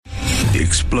The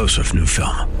explosive new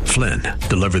film, Flynn,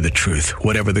 deliver the truth,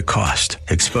 whatever the cost.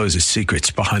 Exposes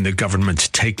secrets behind the government's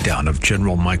takedown of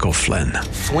General Michael Flynn.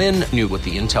 Flynn knew what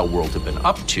the intel world had been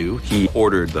up to. He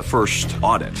ordered the first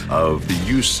audit of the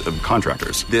use of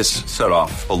contractors. This set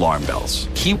off alarm bells.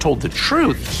 He told the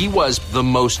truth. He was the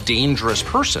most dangerous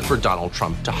person for Donald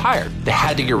Trump to hire. They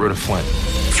had to get rid of Flynn.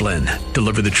 Flynn,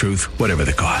 deliver the truth, whatever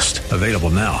the cost. Available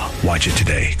now. Watch it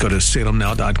today. Go to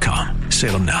salemnow.com.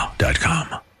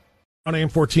 salemnow.com. On AM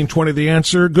 1420, The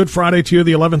Answer. Good Friday to you,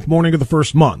 the 11th morning of the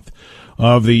first month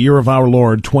of the year of our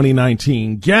Lord,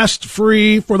 2019. Guest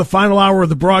free for the final hour of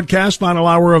the broadcast, final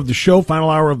hour of the show,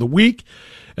 final hour of the week.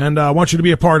 And I want you to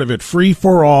be a part of it. Free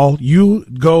for all. You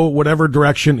go whatever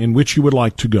direction in which you would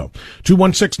like to go.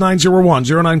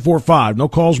 216-901-0945. No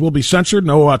calls will be censored.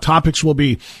 No topics will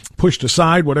be pushed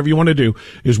aside. Whatever you want to do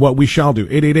is what we shall do.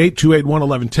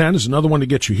 888-281-1110 is another one to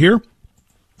get you here.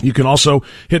 You can also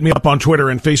hit me up on Twitter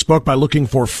and Facebook by looking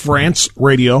for France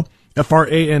Radio,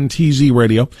 Frantz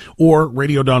Radio, or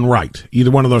Radio Done Right. Either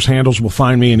one of those handles will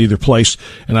find me in either place,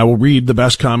 and I will read the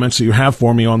best comments that you have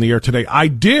for me on the air today. I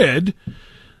did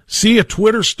see a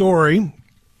Twitter story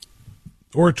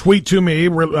or a tweet to me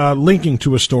linking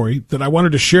to a story that I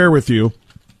wanted to share with you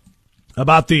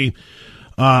about the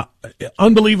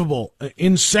unbelievable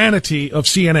insanity of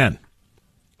CNN.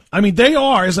 I mean, they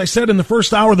are, as I said in the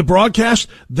first hour of the broadcast,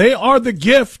 they are the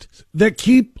gift that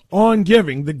keep on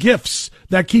giving, the gifts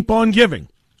that keep on giving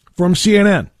from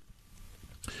CNN.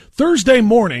 Thursday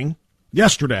morning,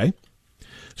 yesterday,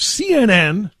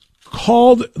 CNN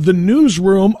called the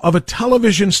newsroom of a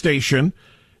television station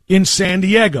in San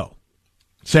Diego.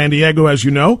 San Diego, as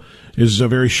you know, is a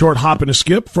very short hop and a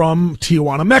skip from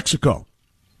Tijuana, Mexico.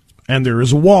 And there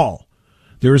is a wall.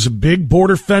 There is a big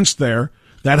border fence there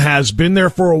that has been there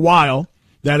for a while,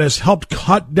 that has helped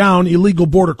cut down illegal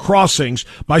border crossings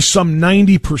by some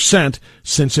 90%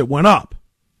 since it went up.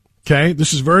 Okay,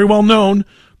 this is very well known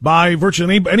by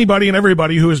virtually anybody and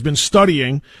everybody who has been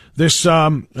studying this,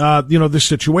 this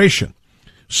situation.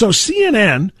 So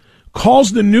CNN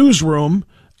calls the newsroom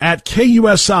at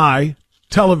KUSI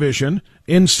television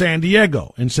in San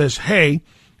Diego and says, "Hey,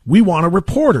 we want a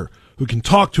reporter who can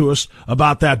talk to us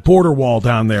about that border wall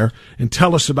down there and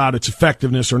tell us about its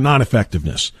effectiveness or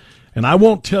non-effectiveness." And I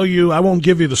won't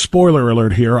give you the spoiler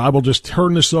alert here. I will just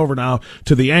turn this over now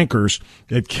to the anchors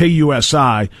at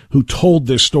KUSI who told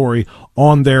this story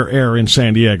on their air in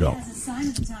San Diego.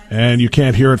 And you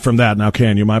can't hear it from that now,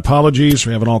 can you? My apologies.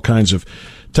 We're having all kinds of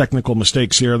technical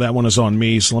mistakes here. That one is on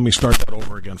me, so let me start that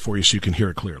over again for you so you can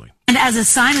hear it clearly. And as a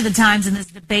sign of the times in this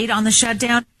debate on the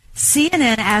shutdown,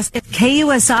 CNN asked if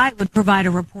KUSI would provide a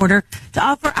reporter to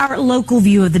offer our local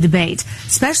view of the debate,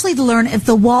 especially to learn if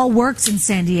the wall works in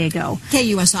San Diego.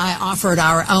 KUSI offered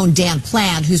our own Dan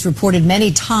Plant, who's reported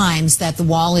many times that the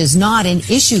wall is not an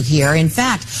issue here. In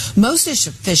fact, most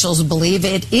officials believe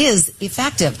it is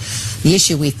effective. The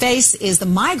issue we face is the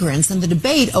migrants and the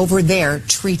debate over their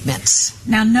treatments.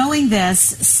 Now, knowing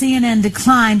this, CNN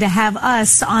declined to have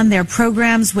us on their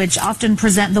programs, which often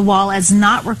present the wall as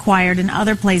not required in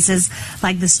other places,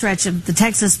 like the stretch of the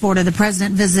Texas border the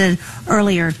president visited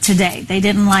earlier today. They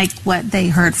didn't like what they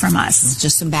heard from us.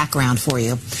 Just some background for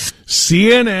you.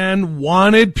 CNN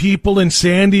wanted people in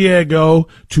San Diego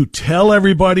to tell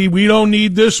everybody we don't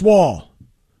need this wall.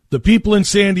 The people in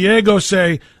San Diego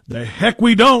say, the heck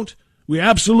we don't. We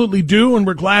absolutely do, and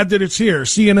we're glad that it's here.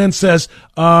 CNN says,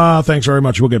 thanks very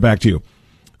much. We'll get back to you.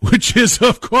 Which is,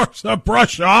 of course, a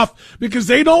brush off because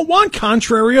they don't want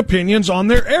contrary opinions on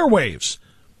their airwaves.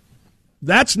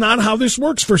 That's not how this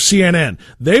works for CNN.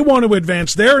 They want to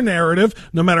advance their narrative,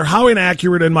 no matter how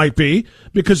inaccurate it might be,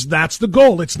 because that's the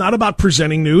goal. It's not about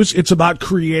presenting news. It's about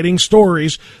creating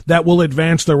stories that will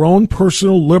advance their own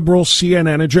personal liberal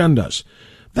CNN agendas.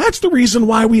 That's the reason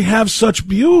why we have such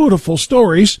beautiful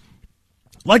stories,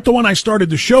 like the one I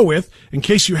started the show with, in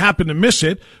case you happen to miss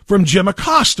it, from Jim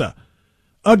Acosta.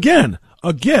 Again,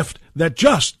 a gift that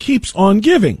just keeps on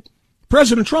giving.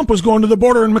 President Trump was going to the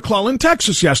border in McAllen,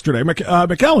 Texas yesterday,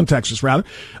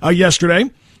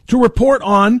 yesterday, to report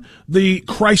on the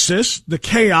crisis, the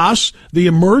chaos, the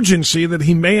emergency that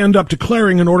he may end up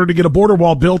declaring in order to get a border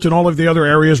wall built in all of the other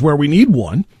areas where we need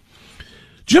one.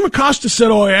 Jim Acosta said,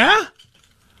 "Oh, yeah?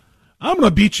 I'm going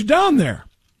to beat you down there.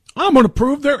 I'm going to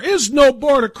prove there is no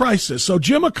border crisis." So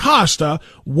Jim Acosta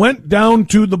went down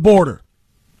to the border.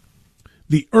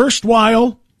 The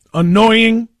erstwhile,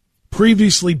 annoying,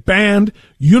 previously banned,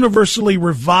 universally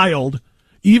reviled,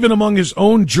 even among his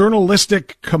own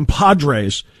journalistic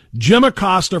compadres, Jim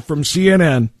Acosta from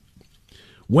CNN,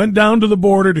 went down to the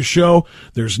border to show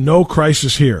there's no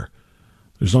crisis here.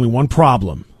 There's only one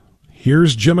problem.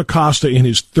 Here's Jim Acosta in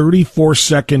his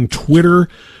 34-second Twitter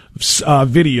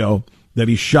video that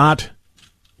he shot,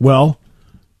 that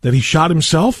he shot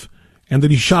himself and that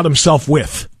he shot himself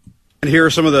with. And here are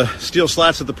some of the steel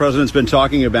slats that the president's been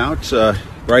talking about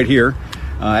right here.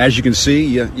 As you can see,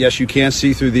 yes, you can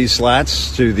see through these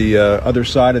slats to the other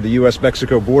side of the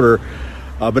U.S.-Mexico border.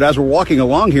 But as we're walking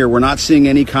along here, we're not seeing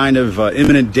any kind of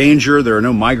imminent danger. There are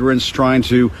no migrants trying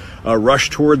to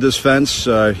rush toward this fence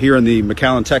here in the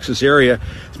McAllen, Texas area.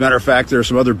 As a matter of fact, there are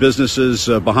some other businesses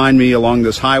behind me along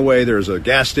this highway. There's a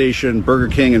gas station,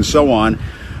 Burger King, and so on.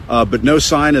 But no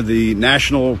sign of the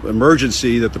national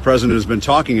emergency that the president has been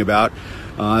talking about.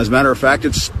 As a matter of fact,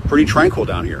 it's pretty tranquil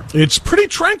down here. It's pretty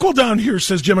tranquil down here,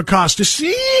 says Jim Acosta.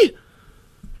 See?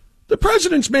 The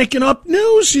president's making up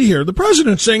news here. The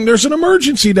president's saying there's an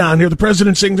emergency down here. The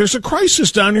president's saying there's a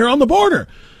crisis down here on the border.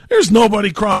 There's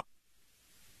nobody crossing.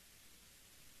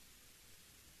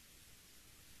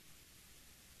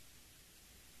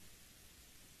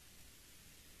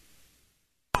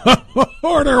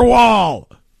 Border wall.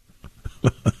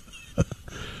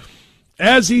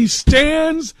 As he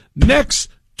stands next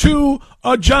to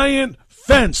a giant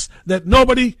fence that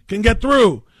nobody can get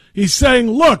through. He's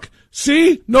saying, look,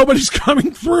 see, nobody's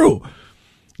coming through.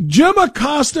 Jim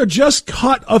Acosta just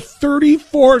cut a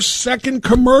 34-second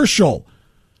commercial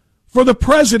for the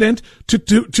president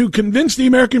to convince the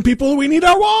American people that we need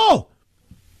our wall.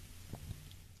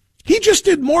 He just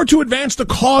did more to advance the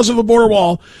cause of a border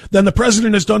wall than the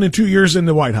president has done in 2 years in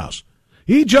the White House.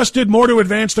 He just did more to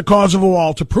advance the cause of a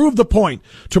wall, to prove the point,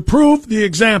 to prove the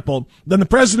example than the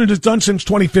president has done since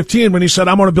 2015 when he said,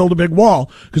 I'm going to build a big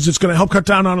wall because it's going to help cut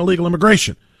down on illegal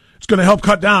immigration. It's going to help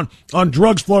cut down on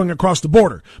drugs flowing across the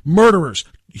border, murderers,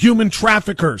 human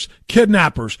traffickers,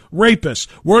 kidnappers, rapists.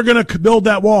 We're going to build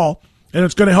that wall, and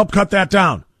it's going to help cut that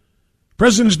down. The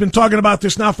president has been talking about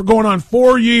this now for going on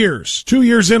 4 years, 2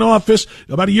 years in office,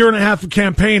 about a year and a half of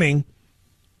campaigning.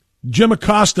 Jim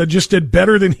Acosta just did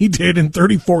better than he did in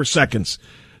 34 seconds,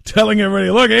 telling everybody,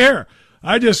 look here,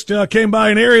 I just came by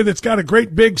an area that's got a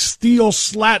great big steel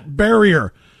slat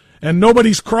barrier, and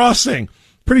nobody's crossing.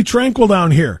 Pretty tranquil down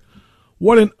here.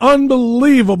 What an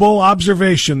unbelievable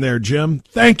observation there, Jim.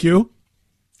 Thank you.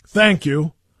 Thank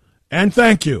you. And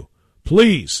thank you.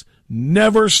 Please,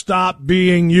 never stop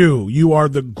being you. You are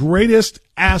the greatest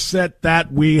asset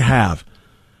that we have.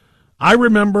 I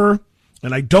remember,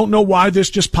 and I don't know why this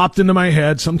just popped into my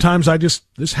head. Sometimes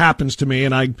this happens to me,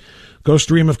 and I go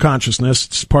stream of consciousness.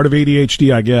 It's part of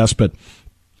ADHD, I guess. But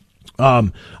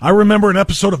I remember an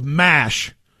episode of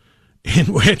MASH in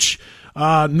which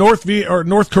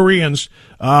North Koreans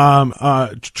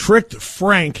tricked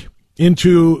Frank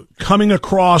into coming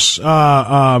across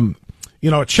a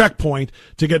checkpoint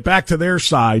to get back to their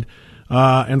side.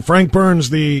 And Frank Burns,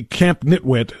 the camp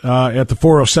nitwit at the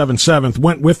 407 7th,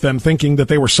 went with them thinking that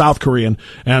they were South Korean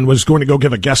and was going to go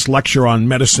give a guest lecture on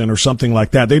medicine or something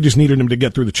like that. They just needed him to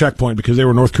get through the checkpoint because they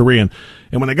were North Korean.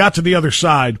 And when they got to the other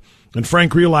side and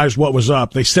Frank realized what was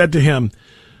up, they said to him,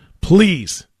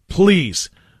 please,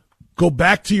 go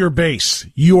back to your base.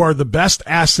 You are the best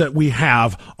asset we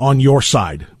have on your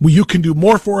side. You can do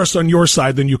more for us on your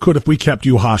side than you could if we kept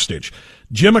you hostage.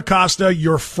 Jim Acosta,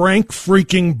 you're Frank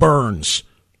freaking Burns.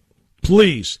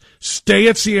 Please stay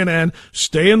at CNN,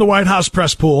 stay in the White House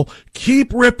press pool,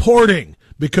 keep reporting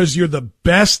because you're the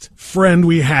best friend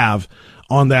we have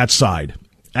on that side.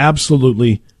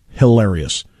 Absolutely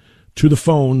hilarious. To the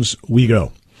phones we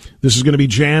go. This is going to be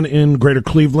Jan in Greater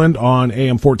Cleveland on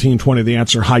AM 1420. The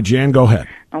Answer. Hi, Jan. Go ahead.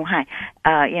 Oh, hi.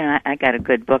 I got a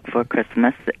good book for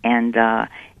Christmas, and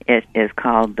it is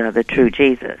called The True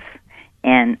Jesus.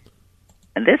 And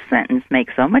this sentence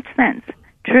makes so much sense.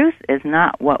 Truth is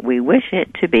not what we wish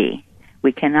it to be.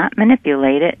 We cannot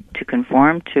manipulate it to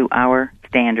conform to our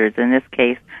standards. In this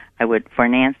case, for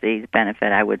Nancy's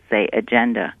benefit, I would say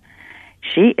agenda.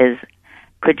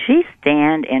 Could she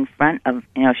stand in front of,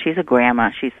 she's a grandma.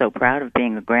 She's so proud of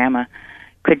being a grandma.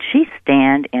 Could she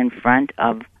stand in front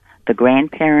of the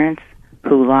grandparents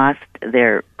who lost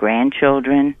their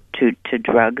grandchildren to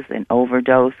drugs and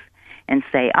overdose and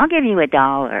say, I'll give you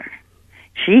 $1?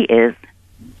 She's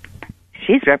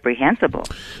reprehensible.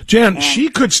 Jan, she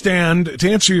could stand, to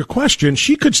answer your question,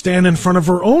 she could stand in front of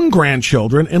her own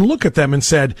grandchildren and look at them and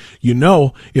said,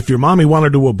 if your mommy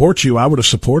wanted to abort you, I would have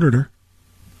supported her.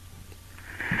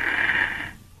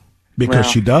 Because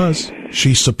she does.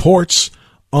 She supports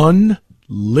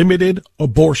unlimited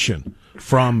abortion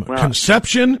From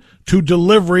conception to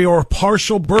delivery or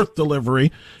partial birth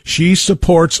delivery, she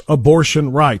supports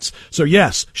abortion rights. So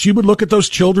yes, she would look at those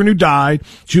children who died.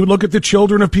 She would look at the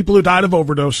children of people who died of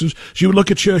overdoses. She would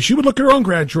look at her own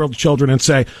grandchildren and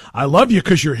say, "I love you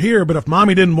because you're here, but if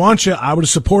mommy didn't want you, I would have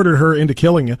supported her in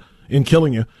killing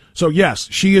you." So yes,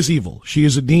 she is evil. She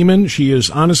is a demon. She is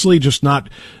honestly just not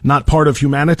part of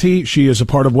humanity. She is a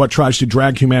part of what tries to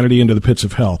drag humanity into the pits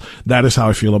of hell. That is how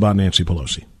I feel about Nancy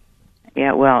Pelosi.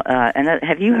 Yeah, well, and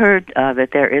have you heard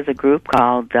that there is a group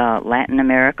called Latin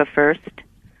America First,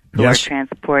 who are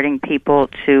transporting people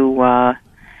to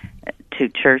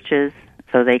churches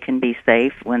so they can be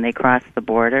safe when they cross the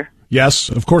border? Yes,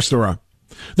 of course there are.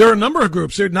 There are a number of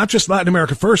groups. They're not just Latin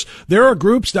America First. There are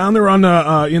groups down there on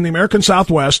in the American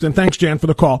Southwest, and thanks, Jan, for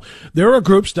the call. There are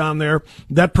groups down there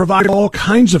that provide all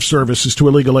kinds of services to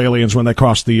illegal aliens when they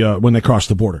cross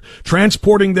the border,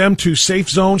 transporting them to safe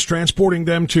zones, transporting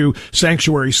them to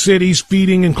sanctuary cities,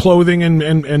 feeding and clothing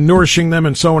and nourishing them,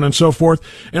 and so on and so forth.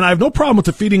 And I have no problem with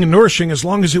the feeding and nourishing as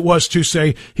long as it was to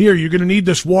say, here, you're going to need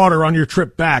this water on your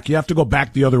trip back. You have to go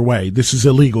back the other way. This is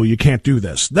illegal. You can't do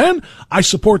this. Then I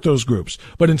support those groups.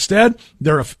 But instead,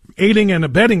 they're aiding and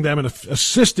abetting them and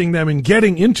assisting them in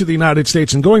getting into the United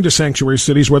States and going to sanctuary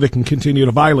cities where they can continue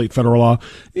to violate federal law.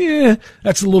 Yeah,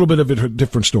 that's a little bit of a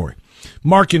different story.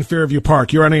 Mark in Fairview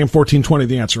Park, you're on AM 1420,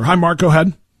 The Answer. Hi, Mark, go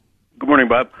ahead. Good morning,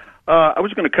 Bob. I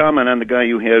was going to comment on the guy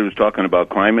you had who was talking about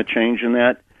climate change and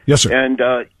that. Yes, sir. And,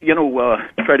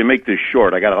 try to make this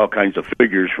short. I got all kinds of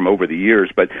figures from over the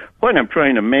years, but the point I'm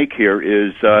trying to make here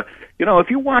is, if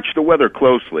you watch the weather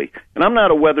closely, and I'm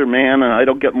not a weatherman, and I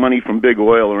don't get money from big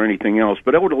oil or anything else,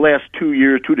 but over the last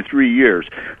 2 to 3 years,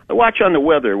 I watch on the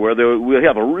weather where we'll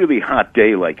have a really hot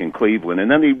day like in Cleveland,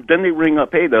 and then they ring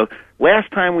up, hey, the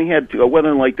last time we had a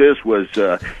weather like this was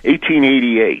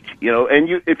 1888,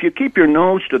 and if you keep your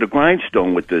nose to the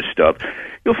grindstone with this stuff,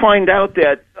 you'll find out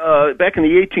that back in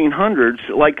the 1800s,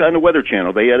 like on the Weather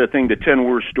Channel, they had a thing, the 10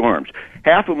 worst storms.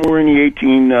 Half of them were in the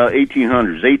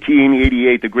 1800s.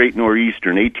 1888, the Great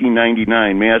Nor'easter.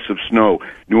 1899, massive snow.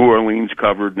 New Orleans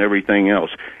covered and everything else.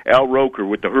 Al Roker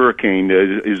with the hurricane,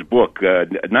 his book,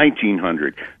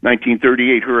 1900.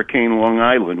 1938, Hurricane Long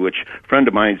Island, which a friend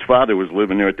of mine's father was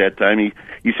living there at that time.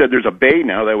 He said there's a bay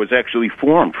now that was actually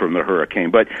formed from the hurricane.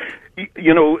 But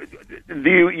you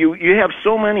have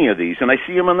so many of these, and I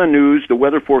see them on the news. The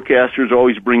weather forecasters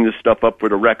always bring this stuff up for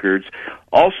the records,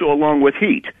 also along with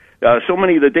heat. So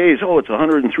many of the days, it's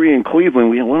 103 in Cleveland.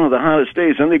 We have one of the hottest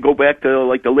days. Then they go back to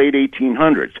like the late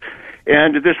 1800s.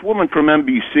 And this woman from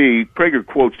NBC, Prager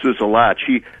quotes this a lot.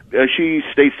 She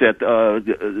states that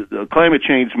climate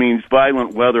change means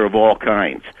violent weather of all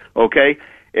kinds. Okay,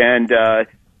 and the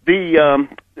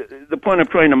point I'm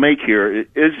trying to make here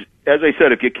is, as I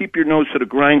said, if you keep your nose to the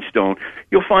grindstone,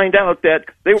 you'll find out that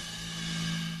they.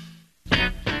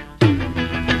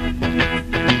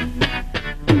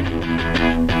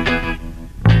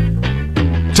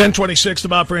 1026, the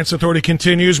Bob Frantz Authority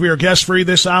continues. We are guest-free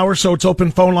this hour, so it's open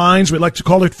phone lines. We'd like to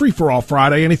call it Free-for-All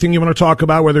Friday. Anything you want to talk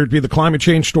about, whether it be the climate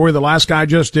change story the last guy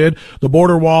just did, the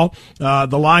border wall,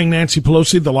 the lying Nancy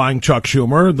Pelosi, the lying Chuck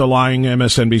Schumer, the lying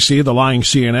MSNBC, the lying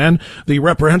CNN, the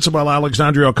reprehensible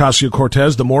Alexandria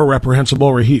Ocasio-Cortez, the more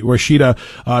reprehensible Rashida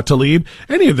Tlaib.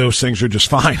 Any of those things are just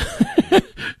fine.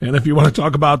 And if you want to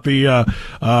talk about the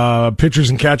pitchers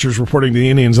and catchers reporting to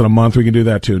the Indians in a month, we can do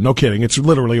that too. No kidding. It's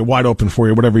literally wide open for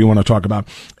you, whatever you want to talk about.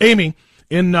 Amy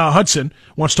in Hudson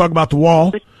wants to talk about the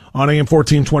wall on AM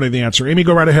 1420, The Answer. Amy,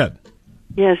 go right ahead.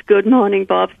 Yes, good morning,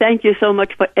 Bob. Thank you so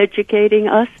much for educating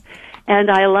us,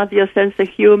 and I love your sense of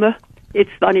humor. It's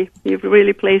funny. You've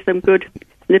really played some good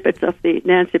snippets of the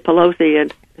Nancy Pelosi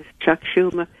and Chuck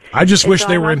Schumer. I just wish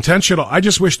they were intentional. I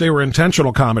just wish they were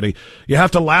intentional comedy. You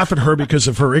have to laugh at her because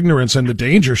of her ignorance and the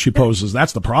danger she poses.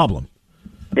 That's the problem.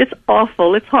 It's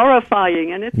awful. It's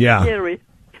horrifying, and it's scary.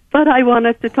 But I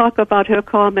wanted to talk about her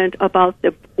comment about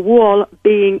the wall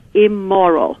being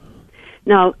immoral.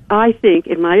 Now, I think,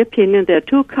 in my opinion, there are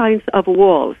two kinds of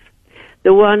walls.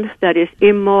 The one that is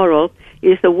immoral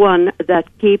is the one that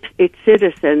keeps its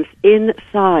citizens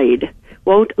inside,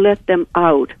 won't let them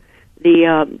out.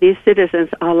 These citizens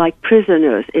are like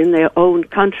prisoners in their own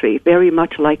country, very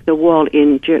much like the wall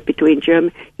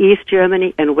between East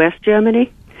Germany and West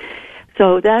Germany.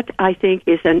 So that, I think,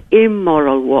 is an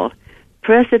immoral wall.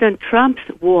 President Trump's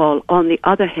wall, on the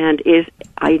other hand, is,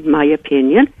 in my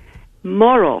opinion,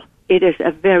 moral. It is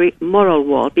a very moral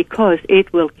wall because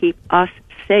it will keep us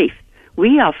safe.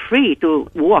 We are free to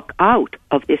walk out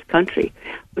of this country,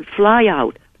 fly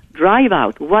out, drive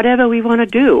out, whatever we want to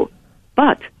do.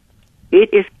 But it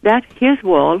is that his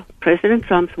wall, President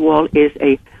Trump's wall, is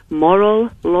a moral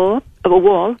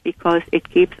wall because it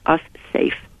keeps us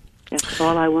safe. That's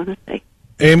all I want to say.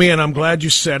 Amy, and I'm glad you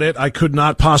said it. I could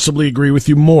not possibly agree with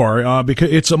you more,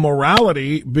 because it's a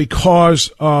morality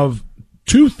because of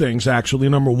two things, actually.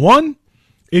 Number one,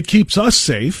 it keeps us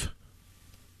safe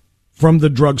from the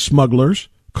drug smugglers,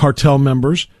 cartel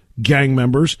members, gang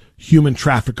members, human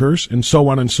traffickers, and so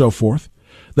on and so forth,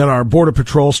 that our Border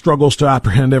Patrol struggles to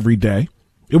apprehend every day.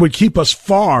 It would keep us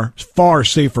far, far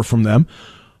safer from them.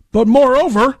 But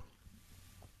moreover,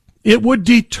 it would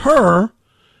deter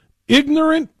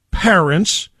ignorant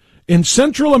parents in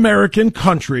Central American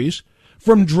countries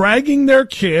from dragging their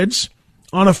kids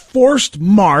on a forced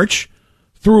march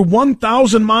through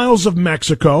 1,000 miles of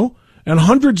Mexico and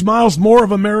hundreds of miles more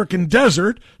of American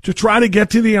desert to try to get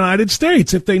to the United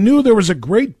States. If they knew there was a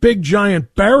great big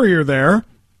giant barrier there,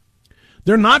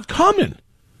 they're not coming.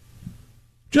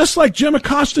 Just like Jim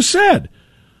Acosta said.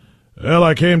 Well,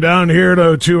 I came down here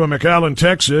to McAllen,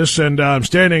 Texas, and I'm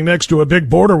standing next to a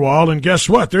big border wall, and guess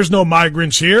what? There's no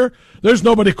migrants here. There's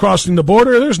nobody crossing the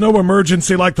border. There's no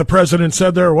emergency like the president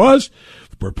said there was.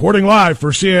 Reporting live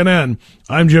for CNN,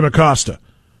 I'm Jim Acosta.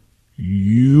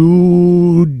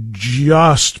 You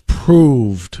just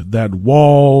proved that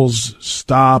walls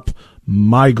stop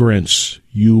migrants,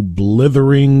 you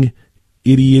blithering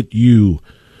idiot you.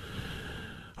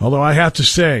 Although I have to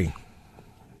say,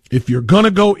 if you're going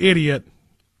to go idiot,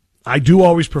 I do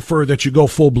always prefer that you go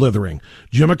full blithering.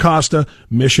 Jim Acosta,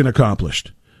 mission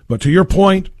accomplished. But to your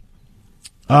point,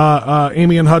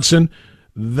 Amy and Hudson,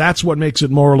 that's what makes it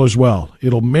moral as well.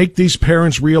 It'll make these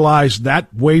parents realize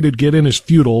that way to get in is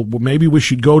futile. Maybe we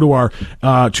should go to our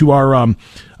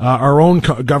own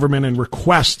government and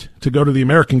request to go to the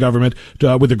American government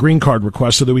with a green card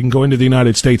request so that we can go into the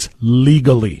United States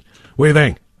legally. What do you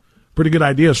think? Pretty good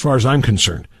idea as far as I'm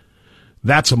concerned.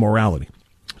 That's a morality.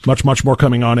 Much, much more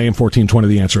coming on AM 1420,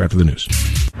 The Answer, after the news.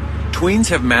 Tweens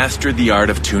have mastered the art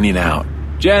of tuning out.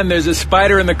 Jen, there's a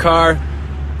spider in the car.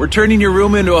 We're turning your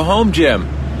room into a home gym.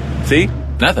 See?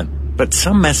 Nothing. But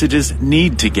some messages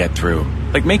need to get through.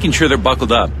 Like making sure they're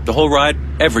buckled up the whole ride,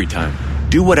 every time.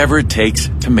 Do whatever it takes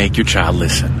to make your child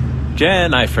listen.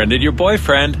 Jen, I friended your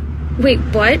boyfriend. Wait,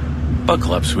 what?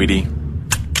 Buckle up, sweetie.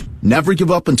 Never give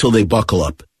up until they buckle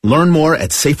up. Learn more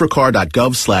at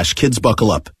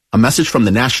safercar.gov/kidsbuckleup. A message from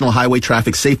the National Highway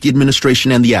Traffic Safety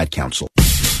Administration and the Ad Council.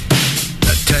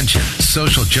 Attention,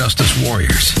 social justice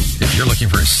warriors. If you're looking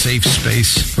for a safe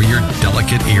space where your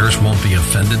delicate ears won't be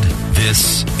offended,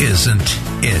 this isn't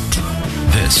it.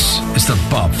 This is the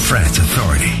Bob Frantz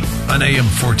Authority on AM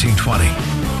 1420.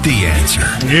 The Answer.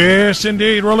 Yes,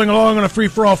 indeed. Rolling along on a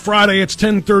free-for-all Friday. It's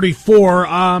 10:34.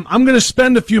 I'm going to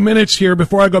spend a few minutes here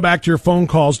before I go back to your phone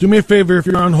calls. Do me a favor, if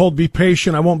you're on hold, be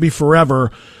patient. I won't be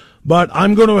forever. But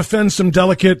I'm going to offend some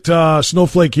delicate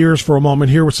snowflake ears for a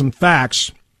moment here with some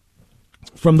facts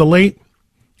from the late,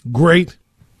 great,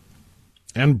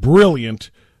 and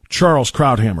brilliant Charles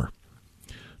Krauthammer.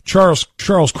 Charles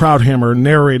Krauthammer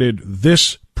narrated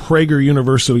this Prager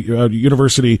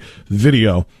University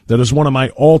video that is one of my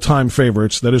all-time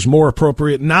favorites, that is more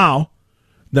appropriate now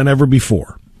than ever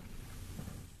before.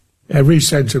 Every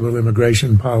sensible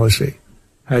immigration policy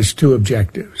has two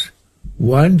objectives.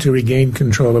 One, to regain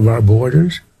control of our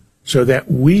borders so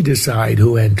that we decide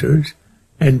who enters,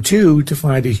 and two, to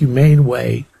find a humane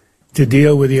way to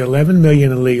deal with the 11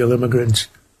 million illegal immigrants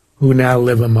who now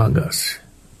live among us.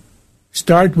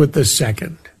 Start with the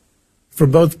second. For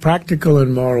both practical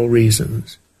and moral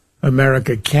reasons,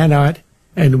 America cannot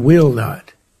and will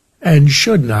not and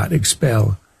should not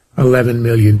expel 11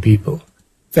 million people.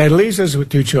 That leaves us with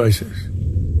two choices.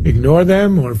 Ignore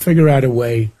them or figure out a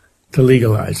way to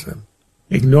legalize them.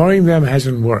 Ignoring them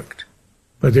hasn't worked.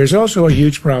 But there's also a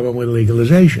huge problem with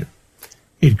legalization.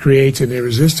 It creates an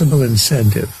irresistible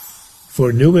incentive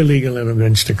for new illegal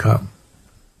immigrants to come.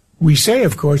 We say,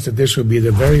 of course, that this will be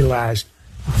the very last,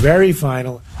 very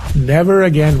final, never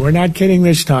again, we're not kidding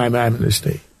this time,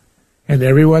 amnesty. And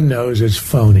everyone knows it's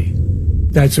phony.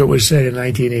 That's what was said in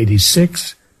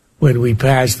 1986 when we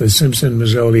passed the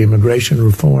Simpson-Mazzoli immigration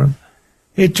reform.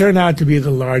 It turned out to be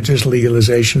the largest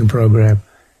legalization program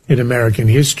in American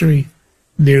history.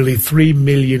 Nearly 3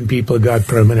 million people got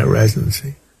permanent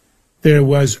residency. There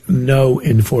was no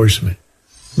enforcement.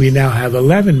 We now have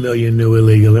 11 million new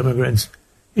illegal immigrants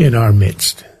in our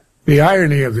midst. The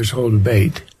irony of this whole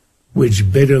debate,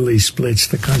 which bitterly splits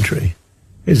the country,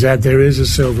 is that there is a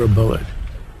silver bullet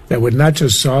that would not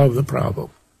just solve the problem,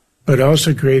 but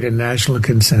also create a national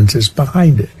consensus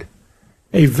behind it.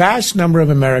 A vast number of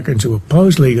Americans who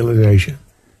oppose legalization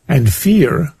and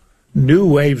fear new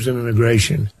waves of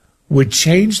immigration would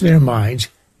change their minds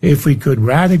if we could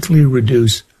radically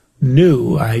reduce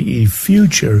new, i.e.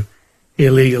 future,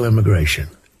 illegal immigration.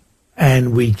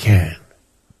 And we can.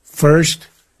 First,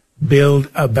 build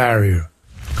a barrier.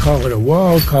 Call it a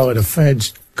wall, call it a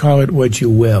fence, call it what you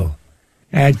will.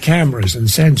 Add cameras and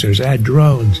sensors, add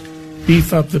drones,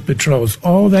 beef up the patrols.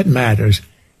 All that matters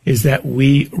is that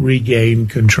we regain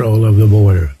control of the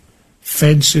border.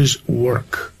 Fences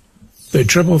work. The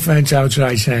triple fence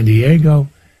outside San Diego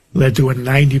led to a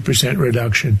 90%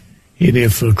 reduction in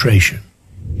infiltration.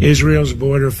 Israel's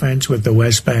border fence with the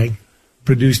West Bank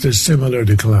produced a similar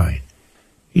decline.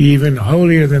 Even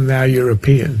holier-than-thou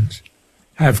Europeans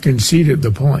have conceded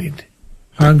the point.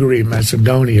 Hungary,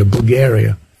 Macedonia,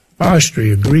 Bulgaria,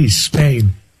 Austria, Greece,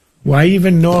 Spain, why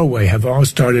even Norway have all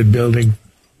started building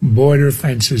border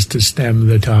fences to stem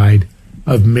the tide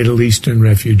of Middle Eastern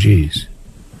refugees.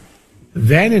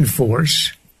 Then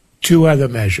enforce two other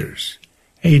measures.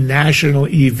 A national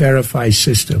E-Verify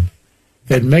system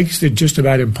that makes it just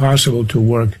about impossible to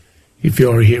work if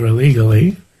you're here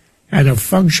illegally, and a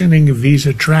functioning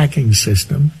visa tracking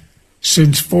system,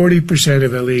 since 40%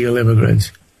 of illegal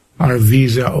immigrants are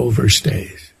visa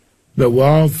overstays. The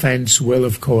wall fence will,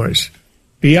 of course,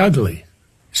 be ugly.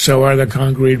 So are the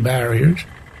concrete barriers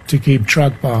to keep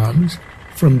truck bombs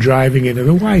from driving into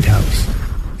the White House.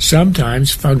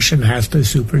 Sometimes function has to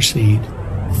supersede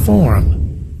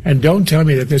form. And don't tell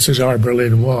me that this is our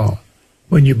Berlin Wall.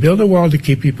 When you build a wall to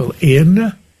keep people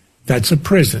in, that's a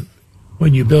prison.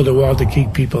 When you build a wall to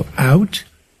keep people out,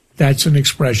 that's an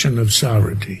expression of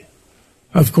sovereignty.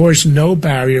 Of course, no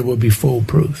barrier will be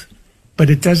foolproof, but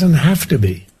it doesn't have to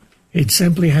be. It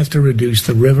simply has to reduce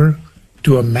the river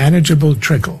to a manageable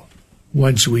trickle.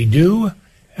 Once we do,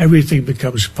 everything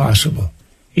becomes possible,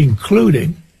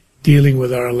 including dealing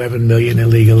with our 11 million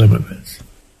illegal immigrants.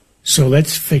 So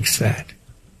let's fix that.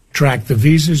 Track the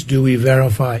visas, do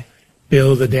E-Verify,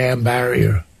 build the damn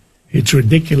barrier. It's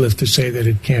ridiculous to say that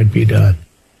it can't be done.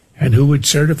 And who would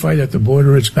certify that the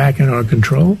border is back in our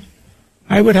control?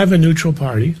 I would have a neutral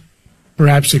party,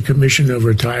 perhaps a commission of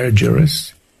retired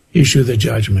jurists, issue the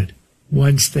judgment.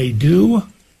 Once they do,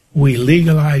 we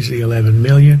legalize the 11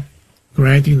 million,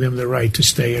 granting them the right to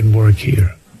stay and work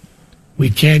here. We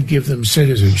can't give them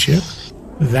citizenship.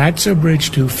 That's a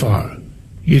bridge too far.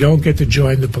 You don't get to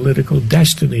join the political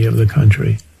destiny of the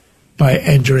country by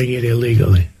entering it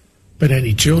illegally. But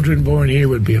any children born here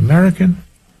would be American,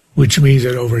 which means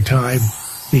that over time,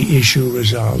 the issue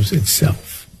resolves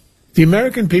itself. The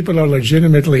American people are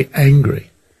legitimately angry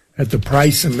at the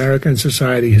price American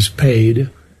society has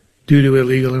paid due to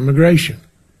illegal immigration.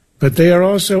 But they are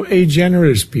also a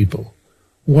generous people.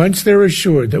 Once they're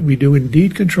assured that we do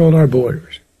indeed control our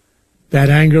borders, that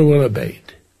anger will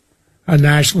abate. A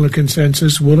national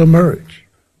consensus will emerge.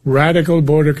 Radical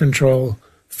border control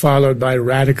followed by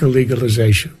radical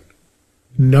legalization.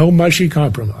 No mushy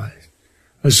compromise.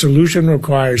 A solution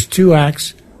requires two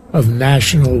acts of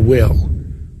national will.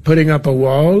 Putting up a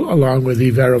wall along with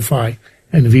E-Verify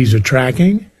and visa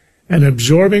tracking, and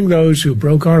absorbing those who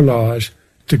broke our laws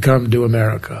to come to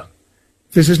America.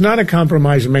 This is not a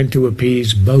compromise meant to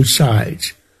appease both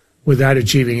sides without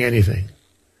achieving anything.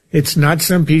 It's not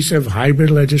some piece of hybrid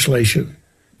legislation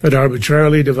that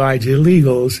arbitrarily divides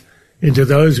illegals into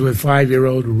those with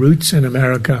 5-year-old roots in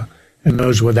America and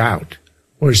those without,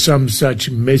 or some such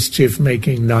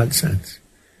mischief-making nonsense.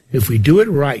 If we do it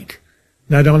right,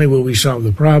 not only will we solve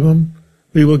the problem,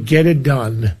 we will get it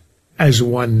done as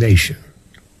one nation.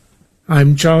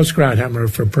 I'm Charles Krauthammer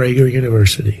for Prager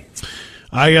University.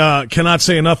 I cannot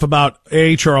say enough about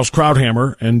A, Charles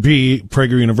Krauthammer, and B,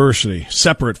 Prager University,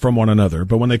 separate from one another.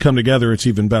 But when they come together, it's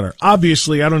even better.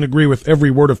 Obviously, I don't agree with every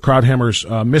word of Krauthammer's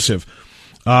missive,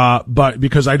 but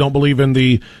because I don't believe in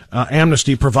the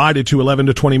amnesty provided to 11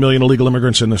 to 20 million illegal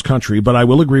immigrants in this country. But I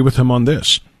will agree with him on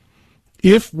this.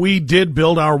 If we did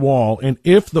build our wall, and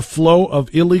if the flow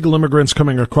of illegal immigrants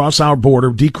coming across our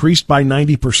border decreased by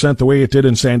 90% the way it did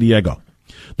in San Diego,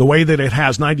 the way that it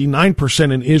has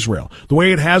 99% in Israel, the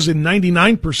way it has in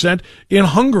 99% in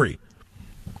Hungary.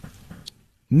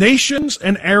 Nations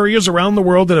and areas around the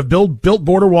world that have built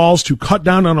border walls to cut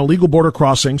down on illegal border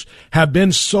crossings have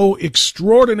been so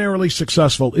extraordinarily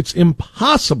successful, it's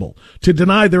impossible to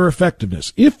deny their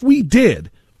effectiveness. If we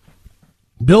did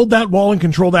build that wall and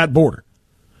control that border,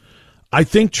 I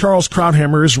think Charles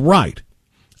Krauthammer is right.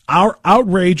 Our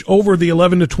outrage over the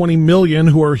 11 to 20 million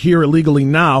who are here illegally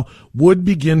now would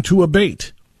begin to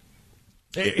abate.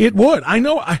 It would. I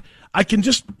know.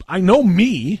 I know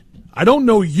me. I don't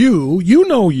know you. You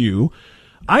know you.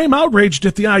 I am outraged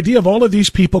at the idea of all of these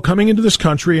people coming into this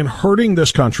country and hurting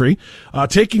this country,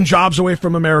 taking jobs away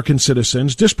from American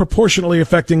citizens, disproportionately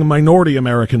affecting minority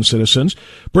American citizens,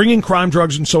 bringing crime,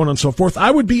 drugs, and so on and so forth.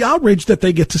 I would be outraged that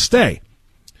they get to stay.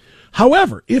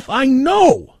 However, if I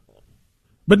know,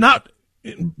 but not,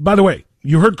 by the way,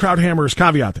 you heard Krauthammer's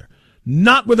caveat there,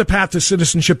 not with a path to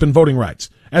citizenship and voting rights.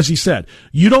 As he said,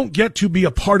 you don't get to be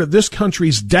a part of this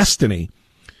country's destiny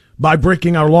by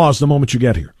breaking our laws the moment you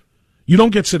get here. You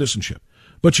don't get citizenship,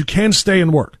 but you can stay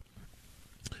and work.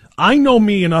 I know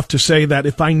me enough to say that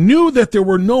if I knew that there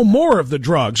were no more of the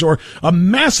drugs or a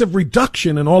massive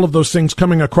reduction in all of those things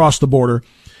coming across the border,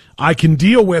 I can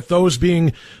deal with those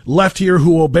being left here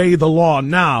who obey the law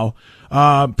now,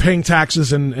 paying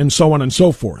taxes and so on and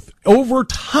so forth. Over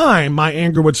time, my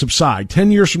anger would subside.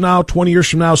 10 years from now, 20 years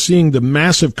from now, seeing the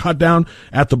massive cut down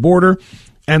at the border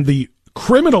and the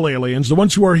criminal aliens, the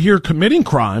ones who are here committing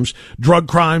crimes, drug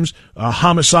crimes,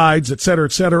 homicides, et cetera,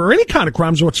 or any kind of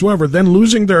crimes whatsoever, then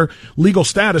losing their legal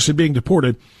status and being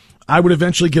deported, I would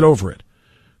eventually get over it.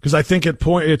 Because I think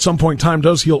at some point in time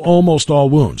does heal almost all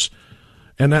wounds.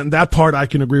 And that part I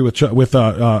can agree with Charles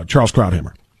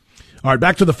Krauthammer. All right,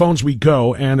 back to the phones we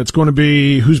go, and it's going to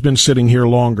be who's been sitting here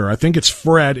longer. I think it's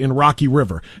Fred in Rocky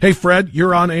River. Hey, Fred,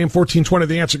 you're on AM 1420,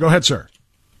 The Answer. Go ahead, sir.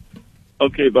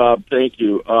 Okay, Bob, thank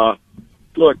you.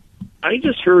 Look, I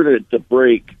just heard at the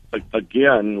break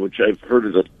again, which I've heard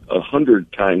it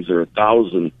 100 times or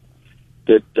 1,000,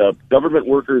 that government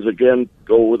workers again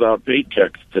go without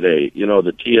paychecks today. You know,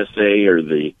 the TSA or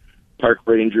the park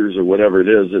rangers or whatever it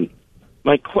is. And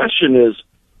my question is,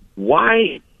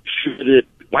 why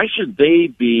should they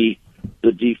be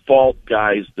the default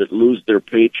guys that lose their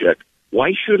paycheck?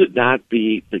 Why should it not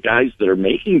be the guys that are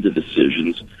making the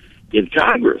decisions in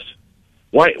Congress?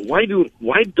 Why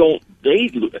don't they?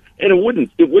 And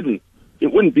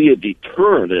it wouldn't be a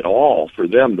deterrent at all for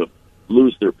them to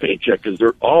lose their paycheck because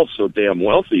they're all so damn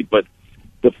wealthy. But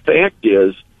the fact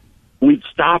is, we'd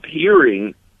stop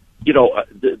hearing,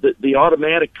 the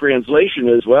automatic translation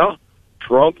is, well,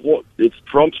 it's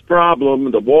Trump's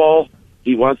problem, the wall,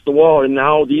 he wants the wall, and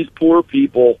now these poor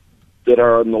people that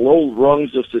are on the low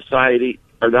rungs of society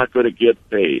are not going to get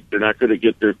paid. They're not going to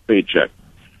get their paycheck.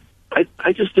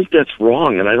 I just think that's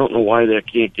wrong, and I don't know why that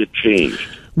can't get changed.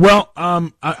 Well,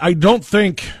 I don't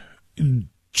think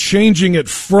changing it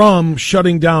from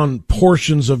shutting down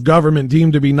portions of government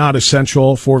deemed to be not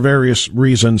essential for various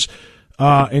reasons,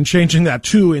 and changing that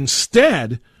to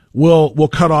instead will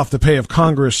cut off the pay of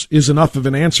Congress is enough of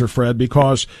an answer, Fred,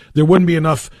 because there wouldn't be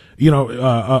enough,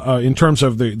 in terms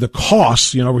of the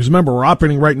costs, because remember, we're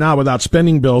operating right now without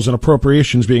spending bills and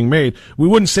appropriations being made. We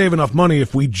wouldn't save enough money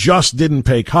if we just didn't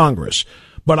pay Congress.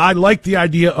 But I like the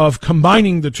idea of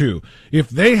combining the two. If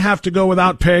they have to go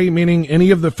without pay, meaning any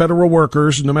of the federal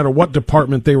workers, no matter what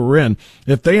department they were in,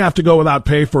 if they have to go without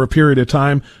pay for a period of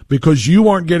time because you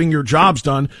aren't getting your jobs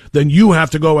done, then you have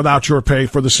to go without your pay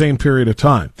for the same period of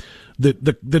time. The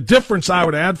difference I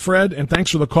would add, Fred, and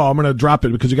thanks for the call. I'm going to drop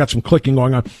it because you got some clicking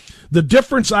going on. The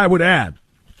difference I would add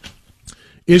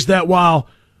is that while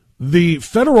the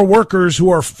federal workers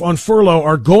who are on furlough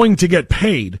are going to get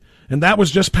paid, and that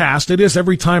was just passed. It is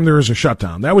every time there is a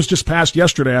shutdown. That was just passed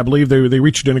yesterday. I believe they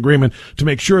reached an agreement to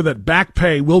make sure that back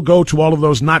pay will go to all of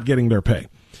those not getting their pay.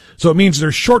 So it means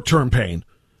there's short-term pain,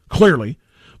 clearly.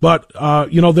 But,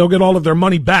 they'll get all of their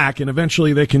money back, and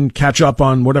eventually they can catch up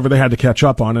on whatever they had to catch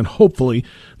up on. And hopefully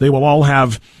they will all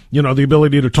have, the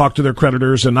ability to talk to their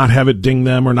creditors and not have it ding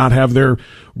them or not have their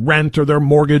rent or their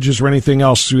mortgages or anything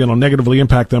else, negatively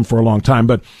impact them for a long time.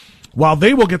 But while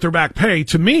they will get their back pay,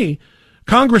 to me,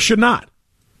 Congress should not.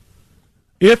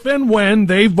 If and when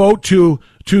they vote to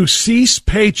cease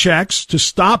paychecks, to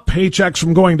stop paychecks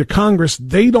from going to Congress,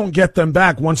 they don't get them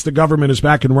back once the government is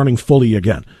back and running fully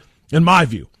again, in my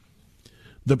view.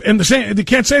 They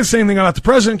can't say the same thing about the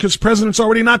president because the president's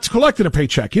already not collecting a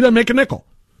paycheck. He doesn't make a nickel.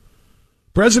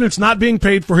 President's not being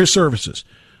paid for his services.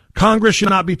 Congress should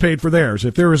not be paid for theirs.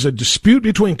 If there is a dispute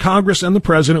between Congress and the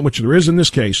president, which there is in this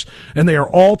case, and they are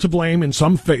all to blame in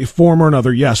some form or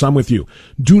another, yes, I'm with you.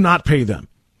 Do not pay them.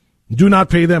 Do not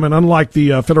pay them, and unlike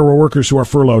the federal workers who are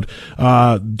furloughed,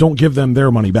 don't give them their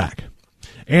money back.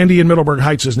 Andy in Middleburg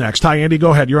Heights is next. Hi, Andy.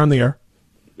 Go ahead. You're on the air.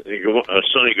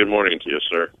 Sonny, good morning to you,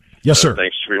 sir. Yes, sir.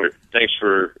 Thanks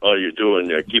for all you're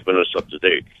doing, keeping us up to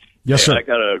date. Yes, sir.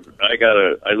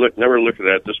 Never looked at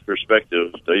it this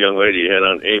perspective. The young lady had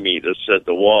on Amy that said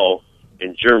the wall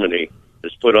in Germany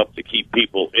is put up to keep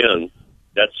people in.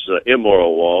 That's an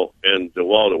immoral wall, and the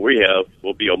wall that we have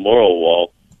will be a moral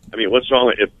wall. I mean, what's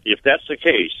wrong if that's the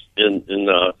case? And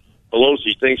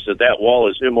Pelosi thinks that wall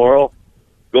is immoral.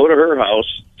 Go to her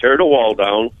house, tear the wall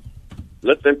down,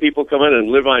 let them people come in and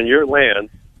live on your land,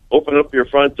 open up your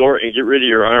front door, and get rid of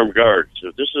your armed guards.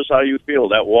 If this is how you feel,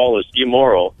 that wall is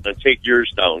immoral, then take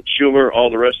yours down. Schumer, all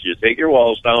the rest of you, take your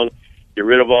walls down, get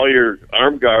rid of all your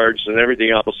armed guards and everything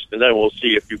else, and then we'll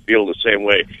see if you feel the same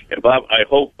way. And Bob, I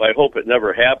hope it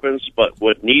never happens, but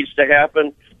what needs to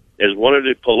happen is one of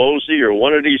the Pelosi or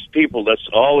one of these people that's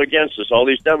all against us, all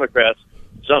these Democrats,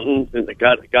 something,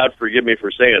 God forgive me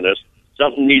for saying this,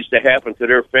 something needs to happen to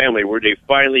their family where they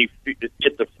finally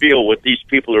get to feel what these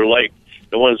people are like.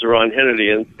 The ones that are on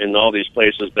Hannity and all these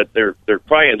places, that they're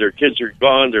crying. Their kids are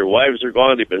gone. Their wives are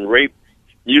gone. They've been raped,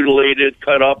 mutilated,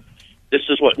 cut up. This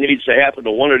is what needs to happen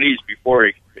to one of these before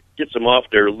he gets them off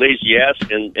their lazy ass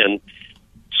and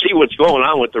see what's going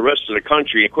on with the rest of the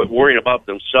country and quit worrying about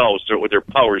themselves with their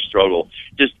power struggle.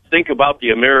 Just think about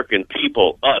the American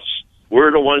people, us.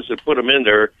 We're the ones that put them in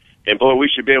there. And, boy, we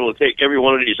should be able to take every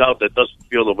one of these out that doesn't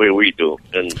feel the way we do.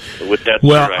 And with that,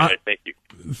 I thank you.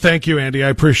 Thank you, Andy. I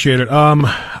appreciate it.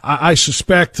 I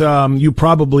suspect you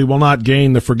probably will not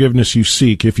gain the forgiveness you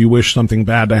seek if you wish something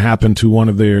bad to happen to one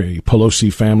of the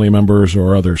Pelosi family members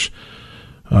or others.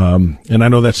 And I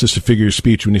know that's just a figure of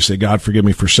speech when you say, God forgive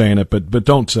me for saying it, but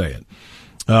don't say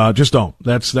it. Just don't.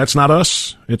 That's not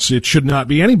us. It should not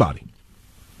be anybody.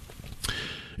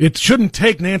 It shouldn't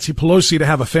take Nancy Pelosi to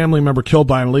have a family member killed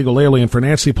by an illegal alien for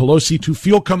Nancy Pelosi to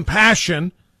feel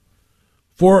compassion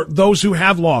for those who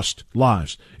have lost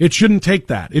lives. It shouldn't take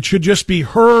that. It should just be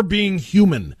her being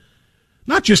human.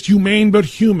 Not just humane, but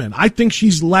human. I think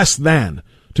she's less than,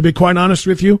 to be quite honest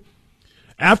with you.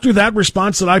 After that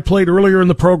response that I played earlier in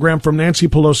the program from Nancy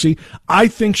Pelosi, I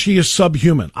think she is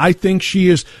subhuman. I think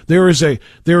there is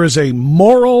a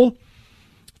moral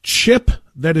chip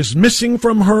that is missing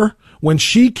from her when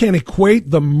she can equate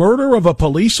the murder of a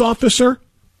police officer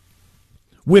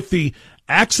with the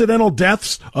accidental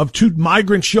deaths of 2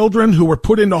 migrant children who were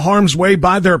put into harm's way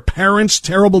by their parents'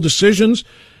 terrible decisions,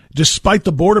 despite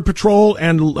the Border Patrol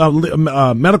and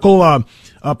medical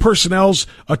personnel's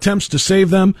attempts to save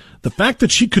them. The fact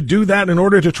that she could do that in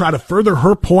order to try to further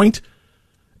her point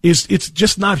it's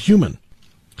just not human.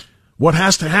 What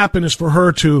has to happen is for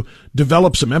her to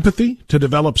develop some empathy, to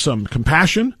develop some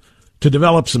compassion, to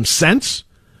develop some sense,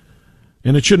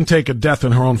 and it shouldn't take a death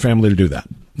in her own family to do that.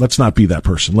 Let's not be that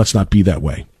person. Let's not be that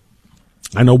way.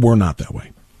 I know we're not that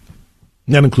way.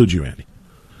 That includes you, Andy.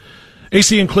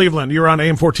 AC in Cleveland, you're on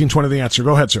AM 1420 The Answer.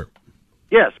 Go ahead, sir.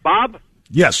 Yes, Bob?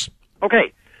 Yes.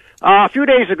 Okay. A few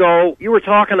days ago, you were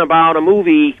talking about a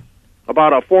movie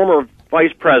about a former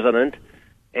vice president,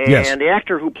 and yes, the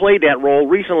actor who played that role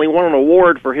recently won an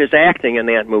award for his acting in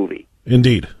that movie.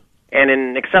 Indeed. And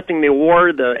in accepting the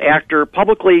award, the actor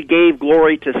publicly gave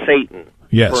glory to Satan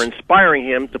for inspiring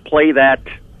him to play that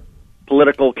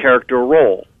political character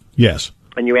role. Yes.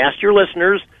 And you asked your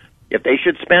listeners if they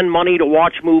should spend money to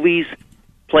watch movies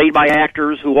played by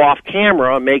actors who off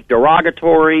camera make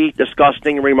derogatory,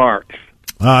 disgusting remarks.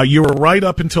 You were right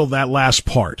up until that last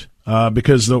part,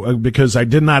 because I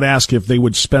did not ask if they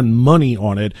would spend money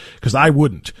on it, because I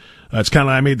wouldn't. It's kind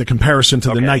of, I made the comparison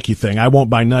to the Nike thing. I won't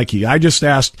buy Nike. I just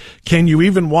asked, can you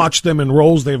even watch them in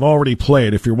roles they've already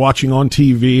played? If you're watching on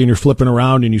TV and you're flipping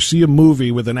around and you see a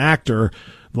movie with an actor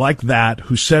like that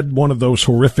who said one of those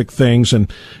horrific things and,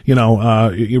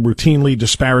 routinely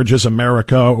disparages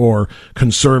America or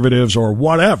conservatives or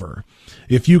whatever,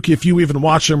 if you even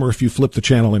watch them or if you flip the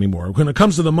channel anymore. When it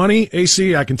comes to the money,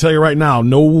 AC, I can tell you right now,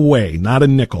 no way, not a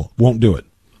nickel. Won't do it.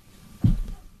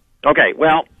 Okay,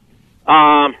 well,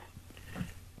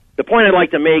 the point I'd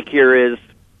like to make here is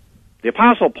the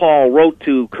Apostle Paul wrote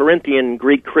to Corinthian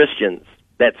Greek Christians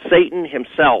that Satan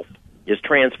himself is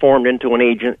transformed into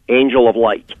an angel of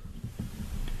light.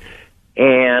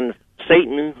 And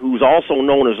Satan, who's also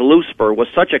known as Lucifer, was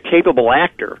such a capable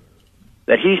actor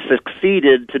that he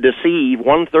succeeded to deceive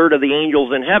 1/3 of the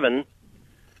angels in heaven,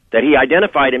 that he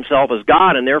identified himself as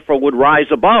God and therefore would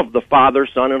rise above the Father,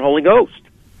 Son, and Holy Ghost.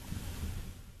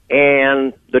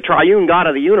 And the triune God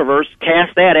of the universe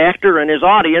cast that actor and his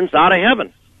audience out of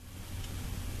heaven.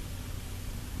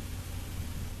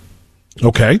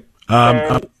 Okay.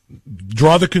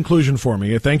 Draw the conclusion for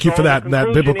me. Thank you for that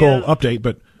biblical update,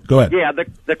 but go ahead. Yeah,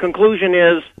 the conclusion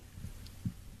is,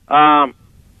 why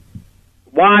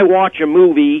watch a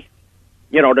movie,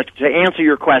 to answer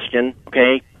your question,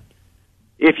 okay,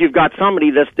 if you've got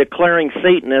somebody that's declaring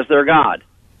Satan as their God,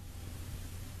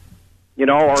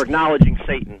 or acknowledging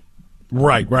Satan.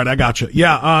 Right. I got you.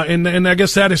 Yeah, and I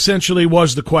guess that essentially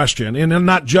was the question. And I'm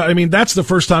not that's the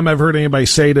first time I've heard anybody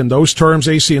say it in those terms,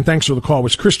 AC, and thanks for the call. It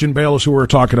was Christian Bale who we were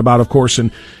talking about, of course,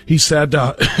 and he said,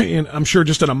 I'm sure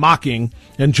just in a mocking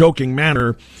and joking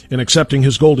manner in accepting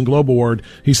his Golden Globe Award,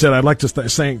 he said, I'd like to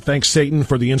thank Satan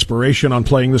for the inspiration on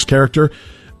playing this character,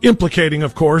 implicating,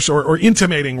 of course, or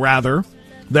intimating, rather,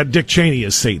 that Dick Cheney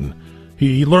is Satan.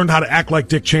 He learned how to act like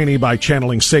Dick Cheney by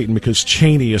channeling Satan because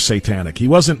Cheney is satanic. He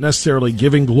wasn't necessarily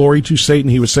giving glory to Satan.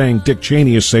 He was saying Dick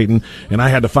Cheney is Satan, and I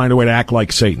had to find a way to act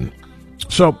like Satan.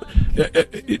 So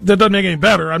that doesn't make it any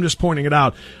better. I'm just pointing it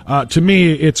out. To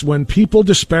me, it's when people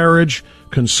disparage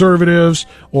conservatives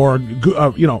or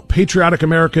patriotic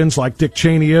Americans like Dick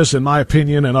Cheney is, in my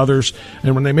opinion, and others,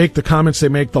 and when they make the comments they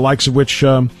make, the likes of which,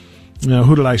 who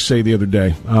did I say the other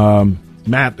day?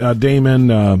 Matt Damon,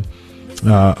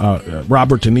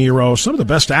 Robert De Niro, some of the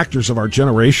best actors of our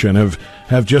generation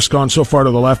have just gone so far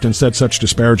to the left and said such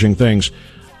disparaging things.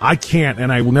 I can't,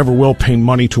 and I never will pay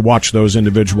money to watch those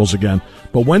individuals again.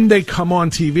 But when they come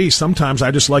on TV, sometimes I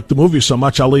just like the movie so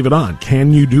much I'll leave it on.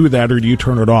 Can you do that, or do you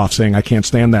turn it off, saying I can't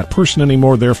stand that person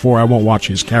anymore, therefore I won't watch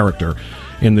his character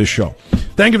in this show?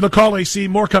 Thank you for the call, AC.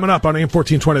 More coming up on AM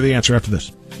 1420, The Answer, after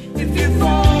this. If you fall,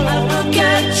 I look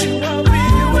at you, I'll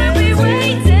be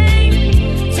waiting.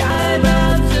 Time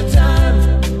after time.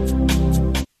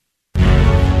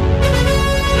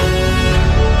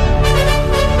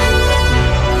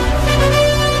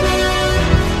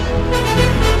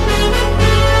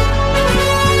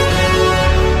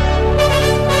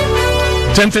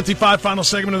 10:55, final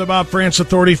segment of the Bob Frantz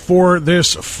Authority for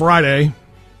this Friday.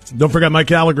 Don't forget Mike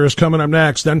Gallagher is coming up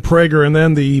next, then Prager, and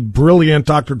then the brilliant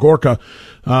Dr. Gorka,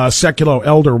 Sekulow,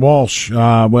 Elder Walsh.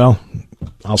 Well,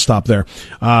 I'll stop there.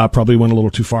 Probably went a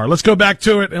little too far. Let's go back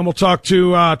to it, and we'll talk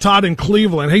to Todd in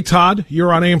Cleveland. Hey, Todd,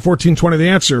 you're on AM 1420, The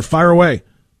Answer. Fire away.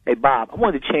 Hey, Bob, I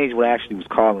wanted to change what I actually was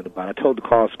calling about. I told the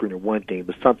call screener one thing,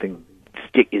 but something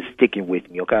is sticking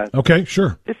with me, okay? Okay,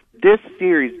 sure. This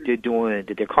series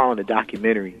that they're calling a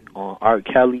documentary on R.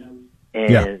 Kelly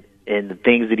and the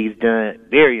things that he's done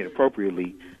very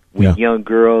inappropriately with young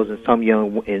girls and some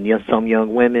young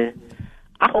women.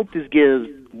 I hope this gives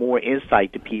more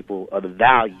insight to people of the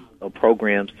value of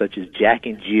programs such as Jack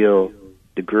and Jill,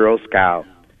 the Girl Scout,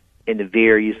 and the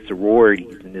various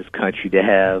sororities in this country that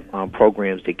have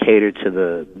programs that cater to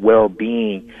the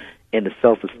well-being and the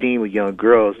self-esteem of young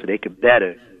girls so they can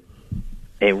better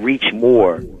and reach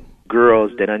more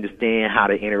girls that understand how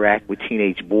to interact with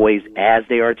teenage boys as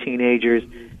they are teenagers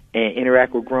and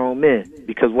interact with grown men.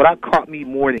 Because what caught me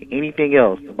more than anything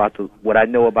else about what I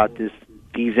know about these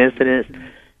incidents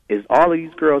is all of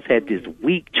these girls had this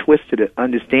weak, twisted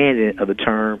understanding of the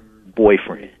term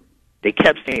boyfriend. They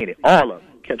kept saying it, all of them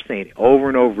kept saying it over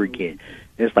and over again.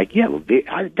 And it's like,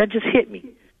 that just hit me.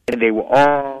 And they were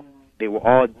all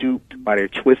duped by their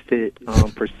twisted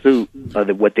pursuit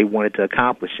of what they wanted to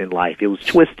accomplish in life. It was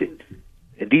twisted.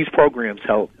 And these programs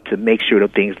help to make sure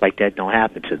that things like that don't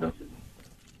happen to them.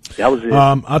 That was it.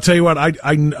 I'll tell you what,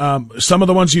 I some of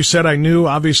the ones you said I knew.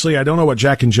 Obviously, I don't know what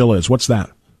Jack and Jill is. What's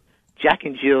that? Jack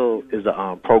and Jill is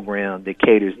a program that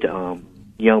caters to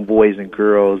young boys and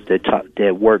girls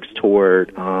that works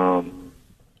toward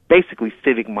basically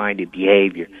civic-minded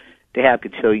behavior. They have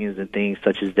cotillions and things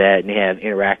such as that, and they have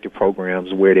interactive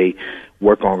programs where they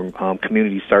work on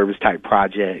community service type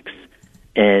projects.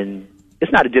 And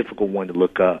it's not a difficult one to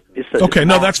look up.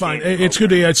 That's fine. It's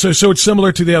good to so it's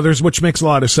similar to the others, which makes a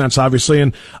lot of sense, obviously.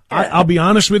 And I'll be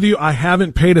honest with you, I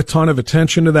haven't paid a ton of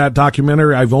attention to that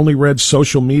documentary. I've only read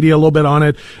social media a little bit on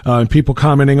it, and people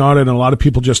commenting on it, and a lot of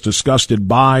people just disgusted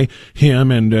by him,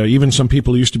 and even some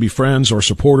people who used to be friends or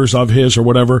supporters of his or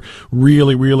whatever,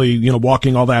 really,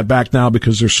 walking all that back now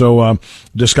because they're so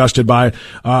disgusted by it.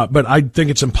 But I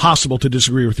think it's impossible to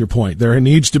disagree with your point. There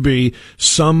needs to be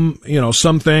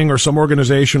something or some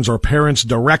organizations or parents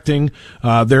directing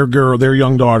their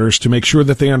young daughters to make sure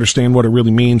that they understand what it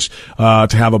really means to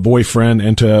have a boyfriend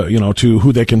and to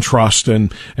who they can trust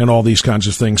and all these kinds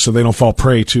of things, so they don't fall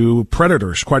prey to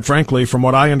predators. Quite frankly, from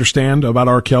what I understand about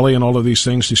R. Kelly and all of these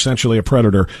things, essentially a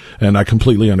predator, and I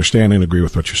completely understand and agree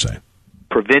with what you say.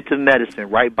 Preventive medicine,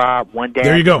 right, Bob? One dad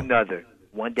there you go. to another.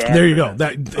 One dad. There you go.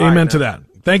 Another. Amen to that.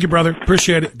 Thank you, brother.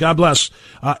 Appreciate it. God bless.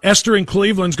 Esther in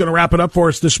Cleveland's going to wrap it up for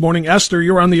us this morning. Esther,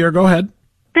 you're on the air. Go ahead.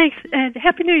 Thanks, and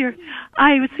Happy New Year.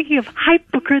 I was thinking of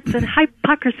hypocrites and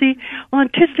hypocrisy. Well, on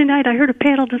Tuesday night, I heard a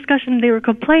panel discussion. They were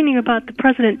complaining about the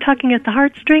president tugging at the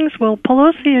heartstrings. Well,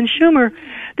 Pelosi and Schumer,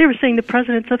 they were saying the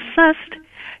president's obsessed.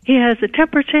 He has a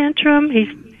temper tantrum. He's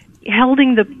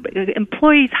holding the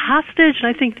employees hostage, and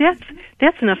I think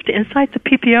that's enough to incite the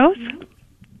PPOs.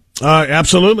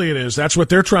 Absolutely, it is. That's what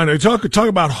they're trying to talk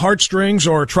about. Heartstrings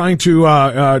or trying to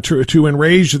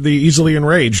enrage the easily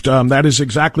enraged. That is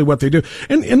exactly what they do.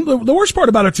 And the worst part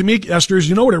about it to me, Esther, is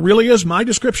you know what it really is. My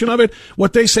description of it,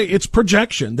 what they say, it's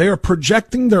projection. They are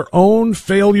projecting their own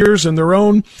failures and their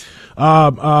own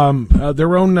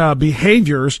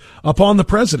behaviors upon the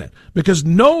president, because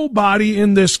nobody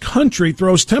in this country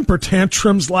throws temper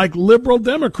tantrums like liberal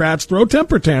Democrats throw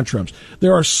temper tantrums.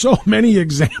 There are so many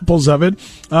examples of it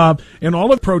in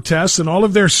all of protests and all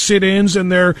of their sit-ins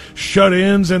and their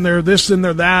shut-ins and their this and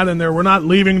their that and their we're not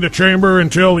leaving the chamber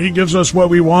until he gives us what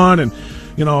we want. And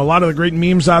you know, a lot of the great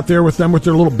memes out there with them with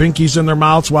their little binkies in their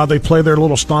mouths while they play their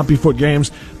little stompy foot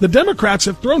games. The Democrats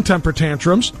have thrown temper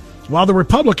tantrums, while the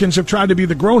Republicans have tried to be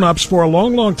the grown-ups for a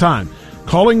long, long time.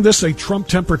 Calling this a Trump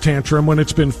temper tantrum when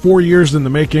it's been 4 years in the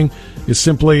making is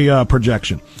simply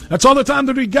projection. That's all the time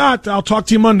that we got. I'll talk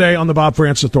to you Monday on the Bob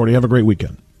Frantz Authority. Have a great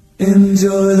weekend.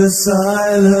 Enjoy the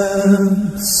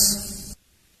silence.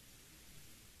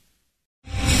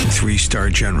 3-star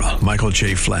General Michael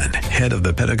J. Flynn, head of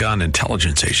the Pentagon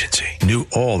Intelligence Agency, knew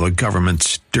all the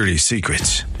government's dirty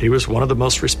secrets. He was one of the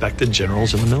most respected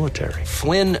generals in the military.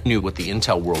 Flynn knew what the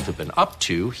intel world had been up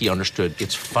to. He understood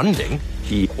its funding.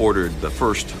 He ordered the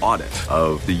first audit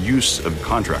of the use of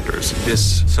contractors.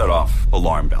 This set off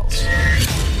alarm bells.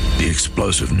 The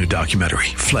explosive new documentary,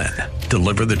 Flynn,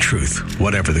 Deliver the Truth,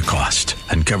 Whatever the Cost,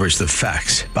 uncovers the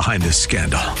facts behind this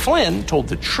scandal. Flynn told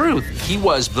the truth. He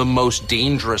was the most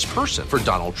dangerous person for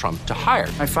Donald Trump to hire.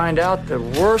 I find out the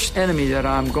worst enemy that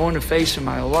I'm going to face in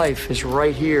my life is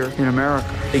right here in America.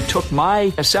 They took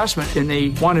my assessment and they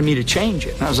wanted me to change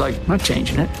it. And I was like, I'm not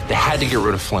changing it. They had to get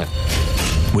rid of Flynn.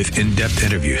 With in-depth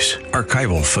interviews,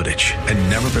 archival footage, and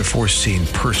never-before-seen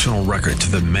personal records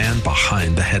of the man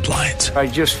behind the headlines. I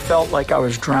just felt like I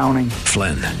was drowning.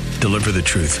 Flynn, Deliver the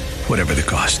Truth, Whatever the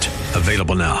Cost.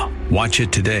 Available now. Watch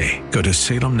it today. Go to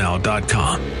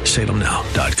salemnow.com.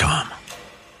 salemnow.com.